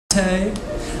Hey.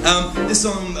 This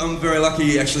song, I'm very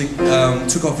lucky, actually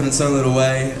took off in its own little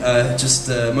way, just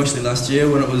mostly last year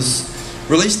when it was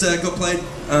released. Got played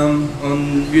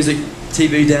on music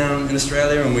TV down in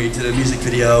Australia, and we did a music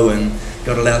video and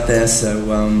got it out there. So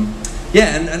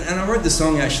yeah, and I wrote this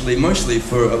song actually mostly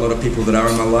for a lot of people that are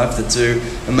in my life that do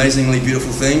amazingly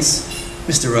beautiful things.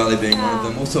 Mr. Raleigh being one of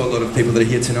them. Also a lot of people that are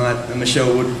here tonight, and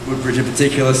Michelle Woodbridge in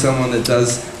particular, someone that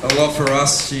does a lot for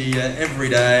us. She every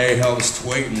day helps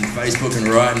tweet and Facebook and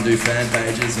write and do fan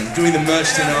pages and doing the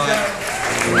merch tonight.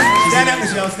 Stand up,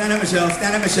 Michelle, stand up, Michelle,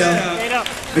 stand up, Michelle. Stand up.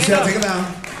 Michelle, take a bow.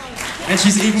 And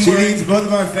she's even She leads both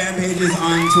of our fan pages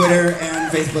on Twitter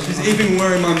and Facebook. She's even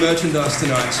wearing my merchandise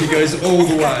tonight. She goes all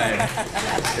the way.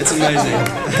 It's amazing.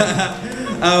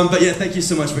 But yeah, thank you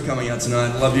so much for coming out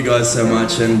tonight. Love you guys so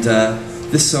much, and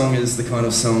this song is the kind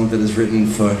of song that is written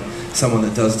for someone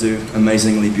that does do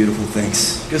amazingly beautiful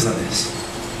things. It goes like this.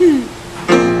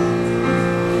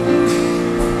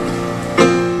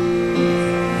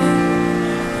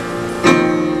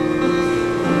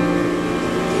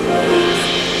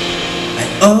 I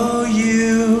owe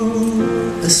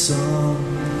you a song,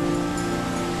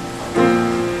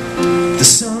 the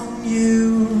song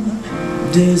you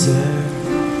deserve.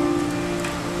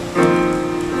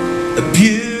 A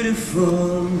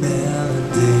beautiful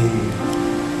melody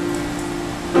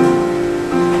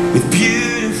with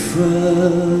beautiful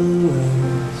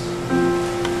words.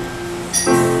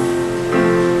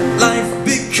 Life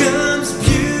becomes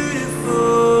beautiful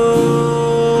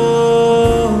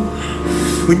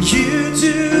when you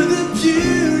do the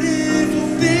beautiful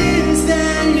things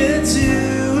that you do.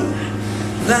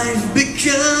 Life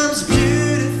becomes beautiful.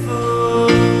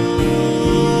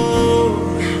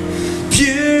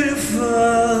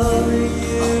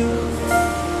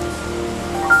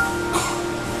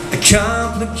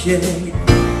 Complicate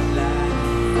life,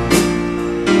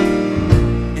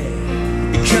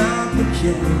 it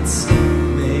complicates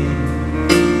me,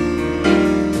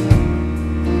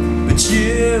 but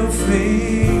you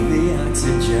feel the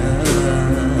oxygen,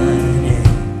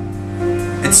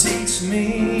 and teach me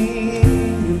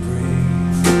to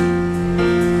breathe.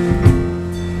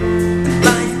 And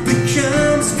life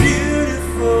becomes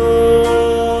beautiful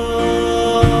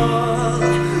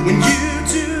when you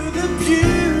do the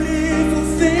beautiful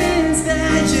things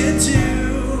that you do.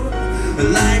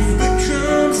 Life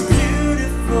becomes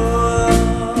beautiful,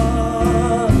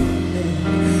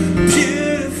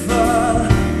 beautiful,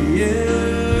 yeah,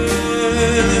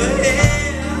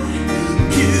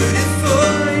 beautiful,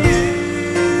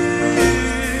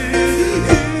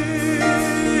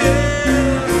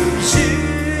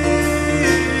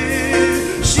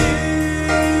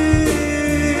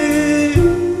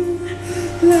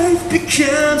 life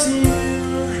becomes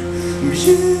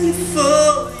beautiful,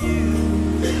 you.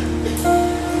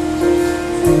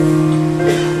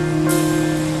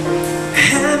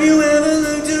 Have you ever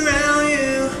looked around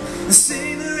you and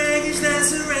seen the wreckage that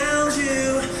surrounds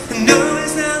you and know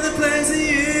it's not the place that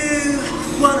you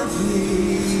wanna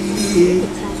be?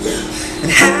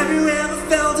 And have you ever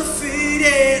felt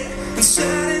defeated and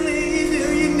suddenly you knew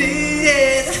you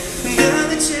needed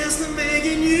another chance to make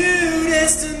a new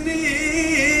destiny?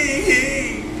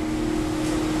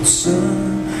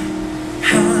 Somehow,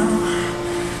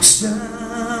 something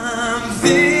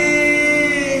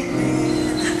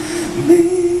in me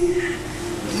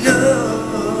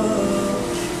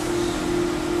knows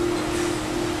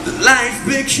that life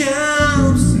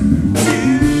becomes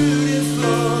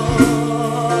beautiful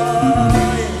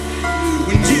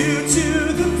when you do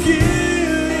the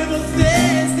beautiful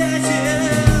things that you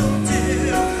do.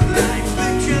 Life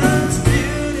becomes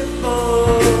beautiful.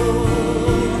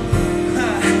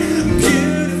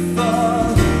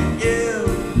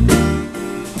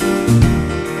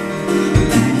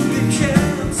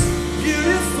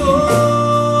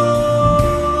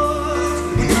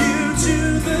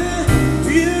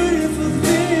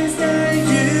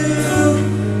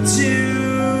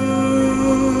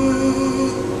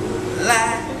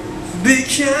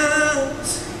 Becomes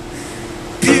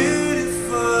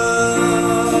beautiful,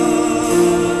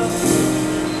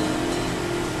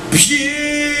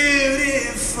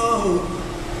 beautiful,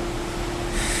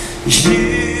 you.